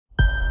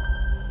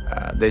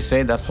They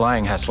say that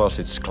flying has lost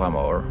its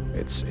glamour.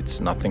 It's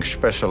nothing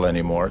special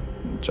anymore,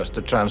 just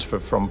a transfer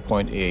from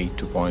point A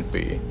to point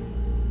B.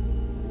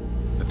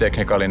 The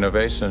technical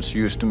innovations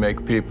used to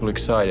make people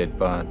excited,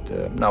 but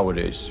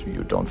nowadays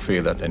you don't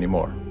feel that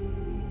anymore.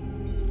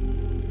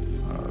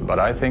 But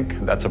I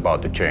think that's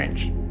about to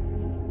change.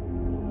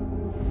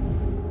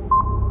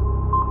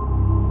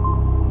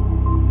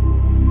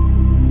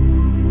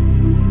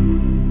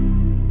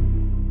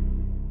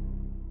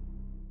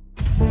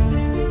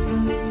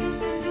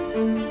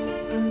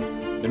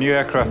 The new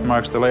aircraft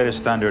marks the latest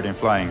standard in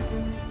flying.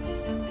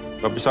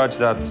 But besides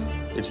that,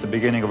 it's the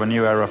beginning of a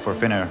new era for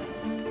Finnair.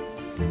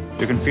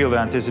 You can feel the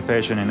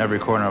anticipation in every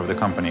corner of the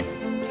company.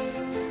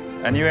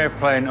 A new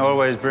airplane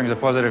always brings a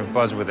positive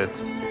buzz with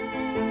it.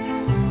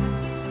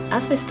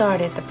 As we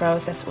started the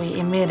process, we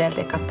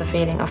immediately got the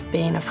feeling of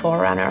being a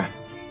forerunner.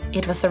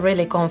 It was a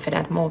really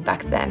confident move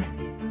back then.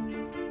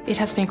 It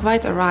has been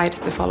quite a ride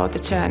to follow the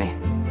journey.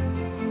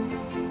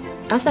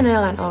 As an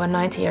airline over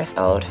 90 years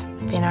old,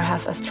 Finnair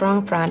has a strong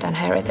brand and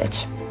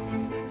heritage.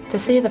 To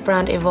see the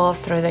brand evolve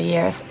through the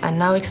years and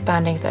now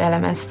expanding the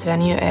elements to a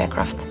new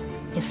aircraft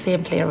is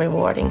simply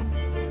rewarding.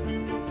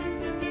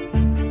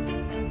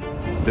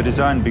 The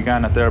design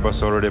began at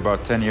Airbus already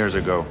about 10 years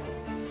ago.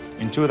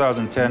 In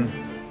 2010,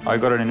 I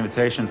got an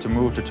invitation to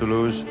move to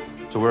Toulouse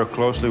to work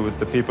closely with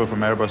the people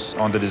from Airbus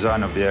on the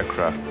design of the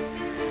aircraft.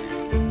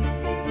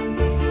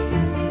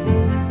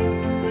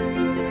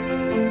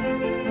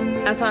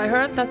 As I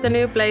heard that the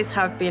new planes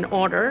have been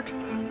ordered,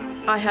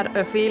 I had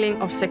a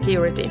feeling of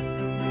security.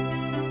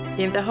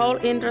 In the whole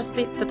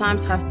industry, the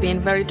times have been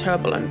very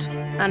turbulent,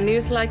 and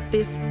news like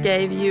this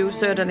gave you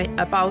certainty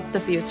about the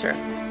future.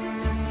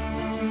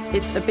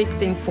 It's a big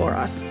thing for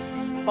us.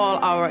 All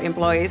our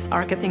employees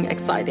are getting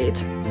excited.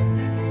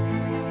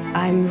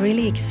 I'm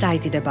really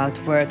excited about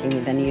working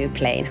in the new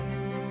plane.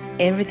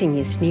 Everything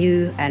is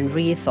new and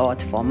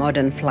rethought for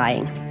modern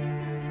flying.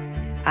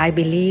 I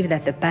believe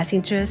that the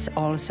passengers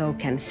also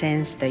can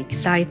sense the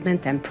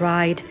excitement and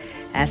pride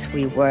as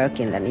we work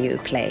in the new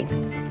plane.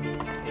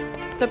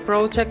 The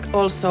project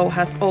also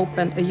has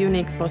opened a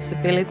unique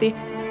possibility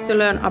to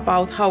learn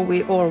about how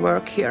we all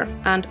work here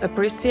and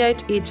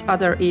appreciate each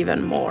other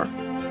even more.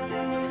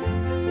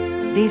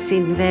 This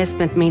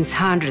investment means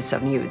hundreds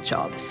of new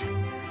jobs.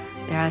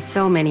 There are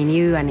so many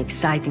new and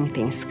exciting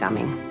things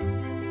coming.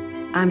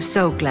 I'm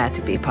so glad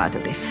to be part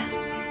of this.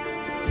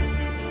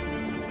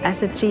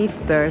 As a chief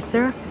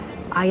purser,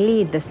 I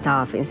lead the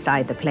staff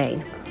inside the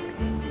plane.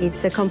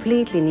 It's a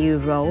completely new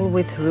role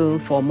with room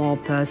for more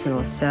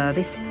personal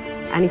service,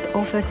 and it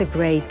offers a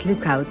great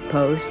lookout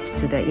post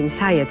to the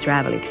entire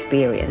travel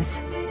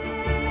experience.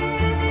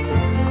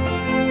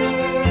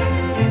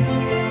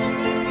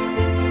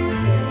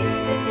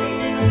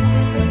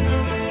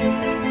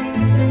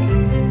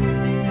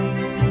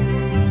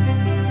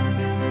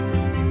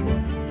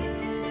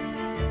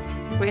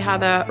 We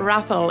had a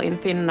raffle in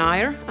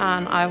Finnair,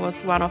 and I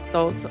was one of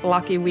those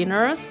lucky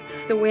winners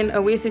to win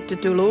a visit to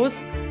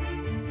Toulouse.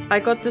 I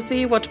got to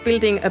see what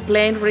building a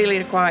plane really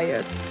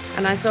requires,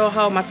 and I saw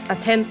how much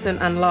attention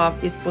and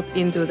love is put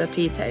into the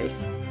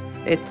details.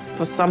 It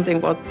was something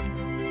what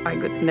I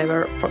could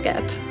never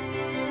forget.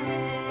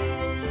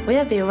 We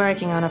have been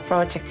working on a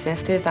project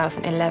since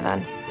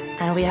 2011,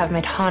 and we have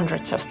made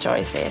hundreds of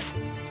choices.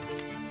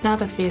 Now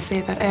that we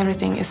see that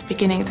everything is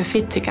beginning to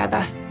fit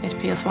together, it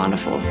feels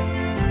wonderful.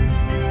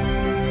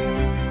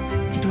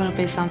 It will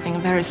be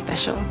something very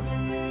special.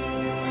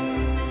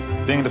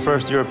 Being the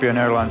first European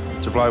airline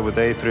to fly with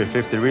the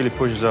A350 really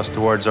pushes us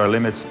towards our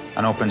limits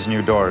and opens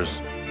new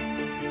doors.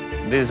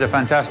 This is a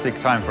fantastic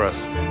time for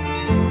us.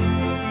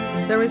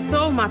 There is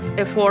so much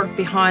effort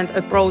behind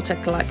a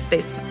project like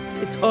this.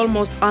 It's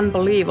almost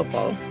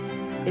unbelievable.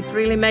 It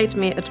really made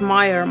me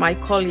admire my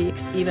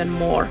colleagues even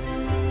more.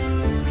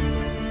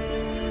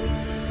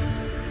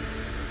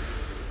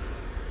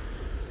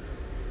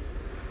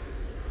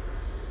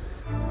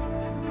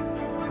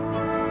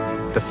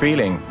 The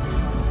feeling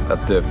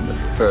at the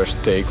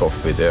first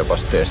takeoff with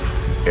Airbus test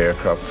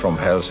aircraft from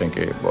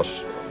Helsinki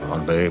was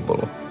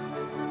unbelievable.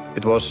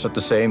 It was at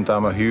the same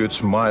time a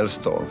huge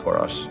milestone for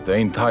us. The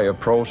entire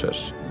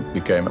process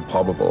became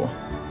palpable.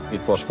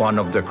 It was one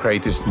of the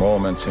greatest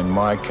moments in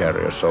my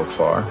career so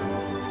far.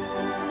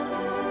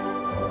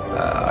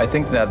 I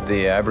think that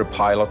every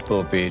pilot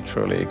will be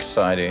truly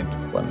excited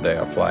when they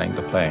are flying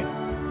the plane.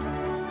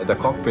 The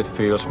cockpit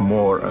feels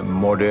more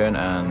modern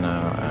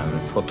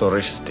and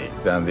futuristic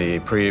than the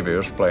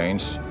previous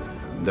planes.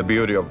 The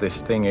beauty of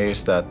this thing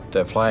is that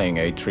the flying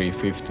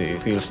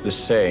A350 feels the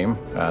same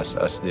as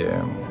the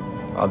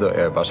other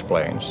Airbus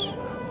planes.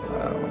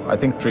 I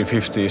think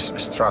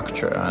 350's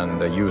structure and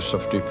the use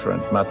of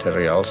different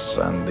materials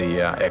and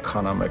the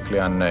economically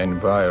and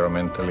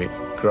environmentally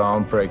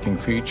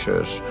groundbreaking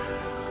features,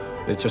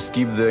 they just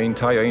give the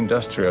entire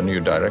industry a new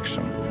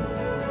direction.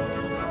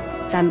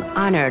 I'm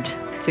honored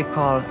to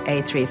call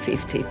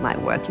A350 my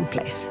working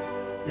place.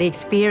 The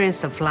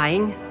experience of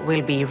flying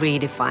will be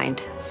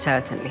redefined,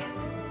 certainly.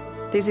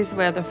 This is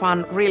where the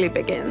fun really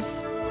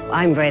begins.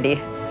 I'm ready.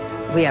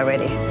 We are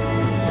ready.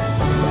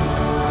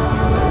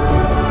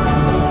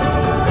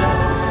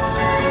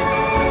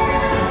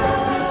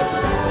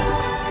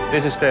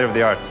 This is state of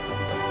the art.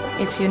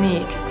 It's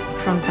unique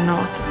from the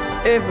north.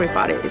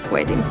 Everybody is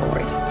waiting for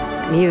it.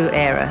 New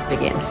era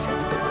begins.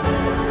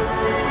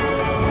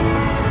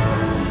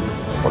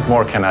 What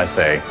more can I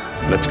say?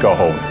 Let's go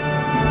home.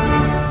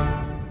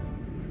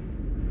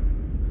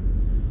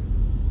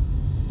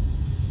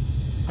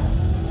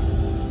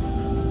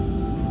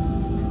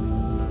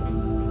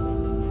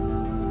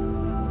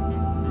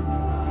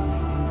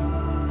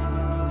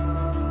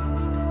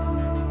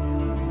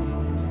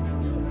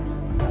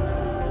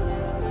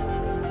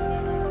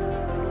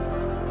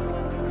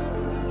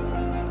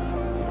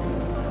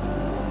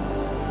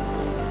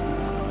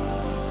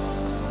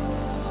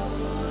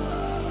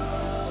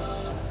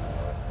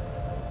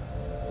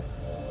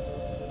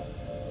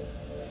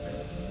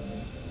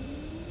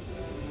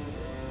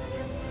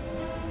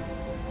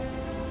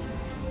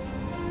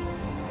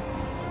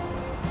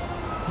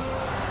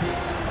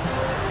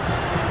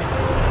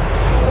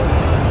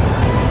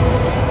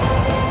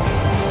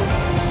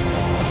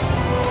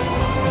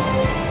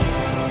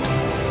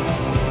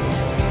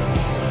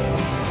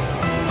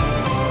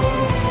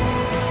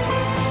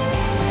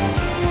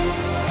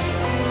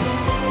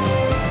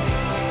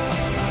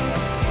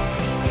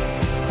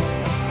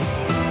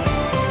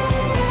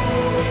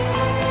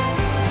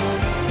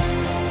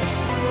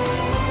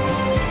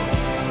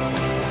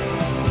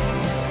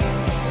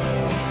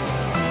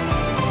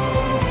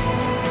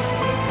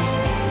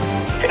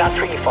 Finnair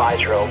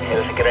A350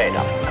 Helsinki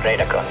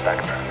radar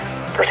contact.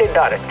 Proceed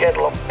direct, get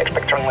low,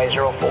 expect runway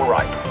 0 full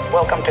right.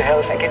 Welcome to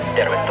Helsinki,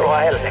 tervetuloa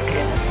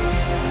Helsinkiin.